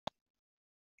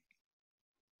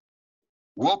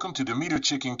Welcome to Demeter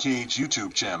Chicken Cage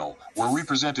YouTube channel, where we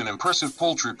present an impressive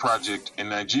poultry project in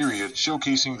Nigeria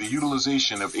showcasing the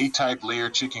utilization of A-type layer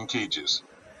chicken cages.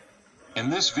 In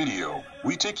this video,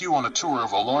 we take you on a tour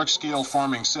of a large-scale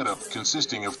farming setup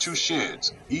consisting of 2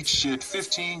 sheds, each shed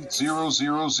 15,000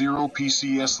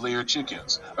 PCS layer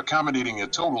chickens, accommodating a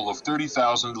total of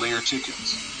 30,000 layer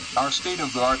chickens. Our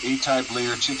state-of-the-art A-type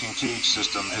layer chicken cage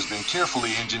system has been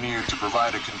carefully engineered to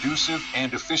provide a conducive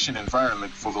and efficient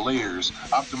environment for the layers,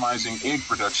 optimizing egg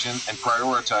production and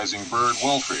prioritizing bird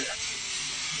welfare.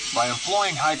 By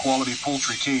employing high-quality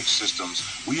poultry cage systems,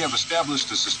 we have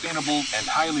established a sustainable and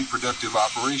highly productive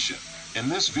operation. In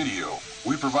this video,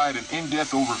 we provide an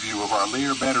in-depth overview of our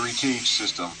layer battery cage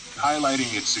system,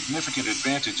 highlighting its significant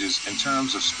advantages in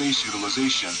terms of space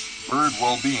utilization, bird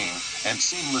well-being, and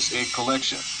seamless egg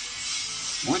collection.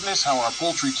 Witness how our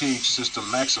poultry cage system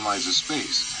maximizes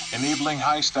space, enabling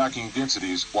high stocking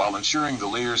densities while ensuring the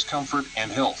layer's comfort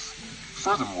and health.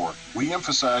 Furthermore, we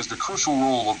emphasize the crucial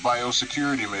role of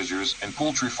biosecurity measures in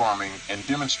poultry farming and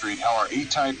demonstrate how our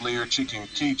A-type layer chicken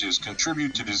cages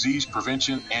contribute to disease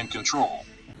prevention and control.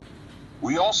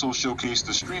 We also showcase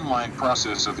the streamlined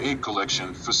process of egg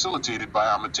collection facilitated by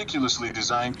our meticulously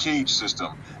designed cage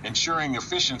system, ensuring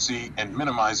efficiency and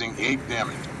minimizing egg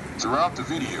damage. Throughout the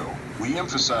video, we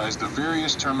emphasize the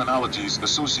various terminologies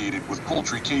associated with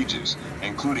poultry cages,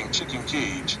 including chicken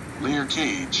cage, layer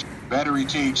cage, battery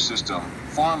cage system,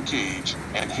 farm cage,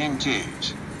 and hen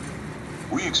cage.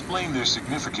 We explain their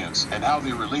significance and how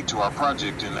they relate to our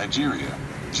project in Nigeria.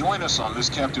 Join us on this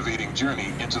captivating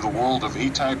journey into the world of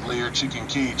A-type layer chicken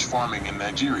cage farming in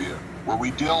Nigeria, where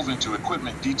we delve into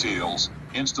equipment details,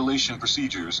 installation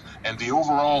procedures, and the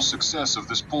overall success of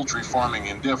this poultry farming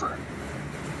endeavor.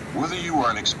 Whether you are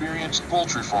an experienced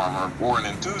poultry farmer or an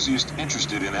enthusiast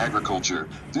interested in agriculture,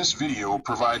 this video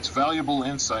provides valuable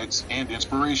insights and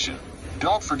inspiration.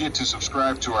 Don't forget to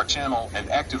subscribe to our channel and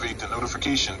activate the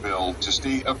notification bell to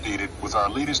stay updated with our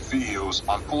latest videos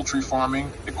on poultry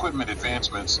farming, equipment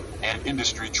advancements, and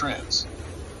industry trends.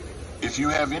 If you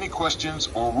have any questions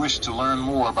or wish to learn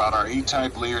more about our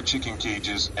A-type layer chicken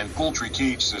cages and poultry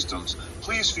cage systems,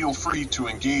 please feel free to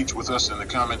engage with us in the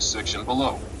comments section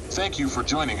below. Thank you for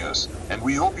joining us, and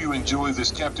we hope you enjoy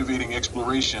this captivating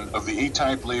exploration of the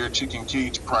A-type layer chicken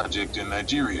cage project in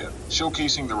Nigeria,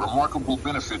 showcasing the remarkable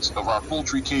benefits of our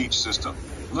poultry cage system.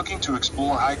 Looking to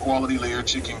explore high-quality layer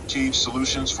chicken cage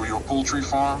solutions for your poultry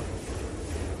farm?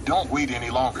 Don't wait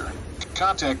any longer.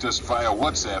 Contact us via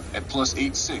WhatsApp at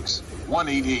 +86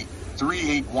 188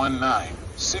 3819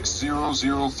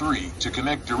 6003 to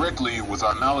connect directly with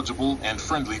our knowledgeable and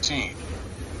friendly team.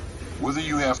 Whether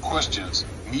you have questions,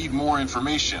 need more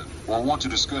information, or want to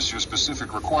discuss your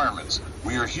specific requirements,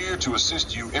 we are here to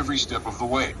assist you every step of the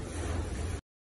way.